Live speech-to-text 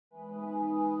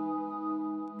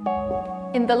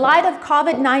In the light of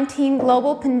COVID-19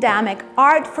 global pandemic,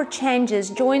 Art for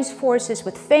Changes joins forces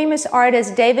with famous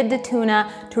artist David Datuna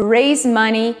to raise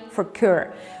money for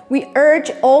cure. We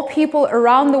urge all people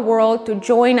around the world to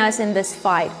join us in this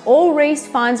fight. All raised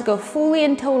funds go fully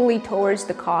and totally towards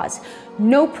the cause.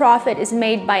 No profit is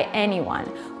made by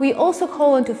anyone. We also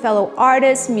call on to fellow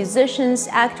artists, musicians,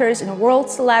 actors, and world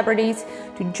celebrities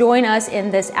to join us in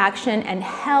this action and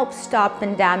help stop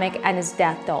pandemic and its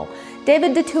death toll.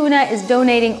 David Datuna is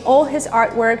donating all his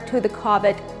artwork to the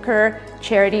COVID cure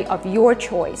charity of your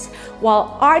choice,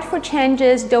 while Art for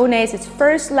Changes donates its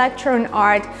first lecture on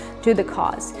art to the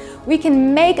cause. We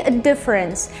can make a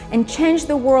difference and change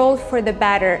the world for the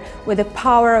better with the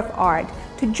power of art.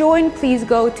 To join, please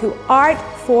go to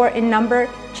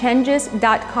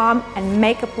art4changes.com and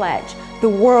make a pledge. The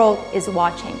world is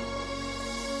watching.